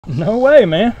No way,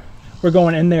 man. We're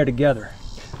going in there together.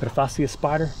 But if I see a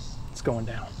spider, it's going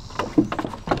down.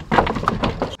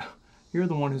 You're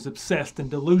the one who's obsessed and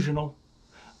delusional.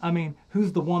 I mean,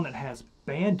 who's the one that has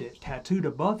bandit tattooed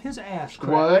above his ass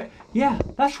crack? What? Yeah,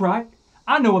 that's right.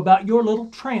 I know about your little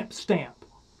tramp stamp.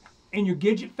 And your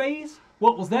Gidget phase?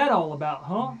 What was that all about,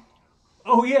 huh?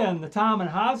 Oh yeah, and the time in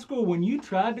high school when you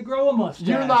tried to grow a mustache.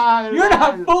 You're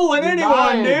not fooling anyone,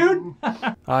 lying.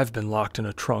 dude. I've been locked in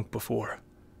a trunk before.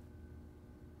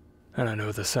 And I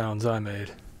know the sounds I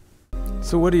made.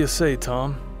 So what do you say,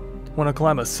 Tom? Want to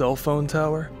climb a cell phone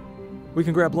tower? We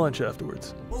can grab lunch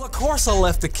afterwards. Well, of course I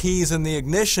left the keys in the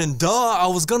ignition. Duh, I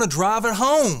was gonna drive it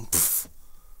home. Pfft.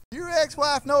 Your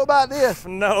ex-wife know about this?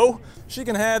 No, she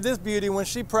can have this beauty when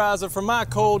she pries it from my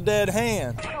cold, dead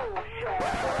hand.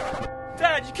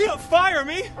 Dad, you can't fire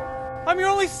me. I'm your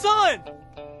only son.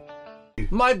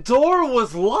 My door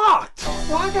was locked.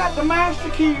 Well, I got the master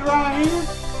key right here.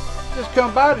 Just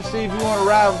come by to see if you want to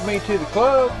ride with me to the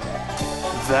club.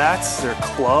 That's their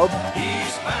club?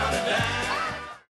 He's bound and down.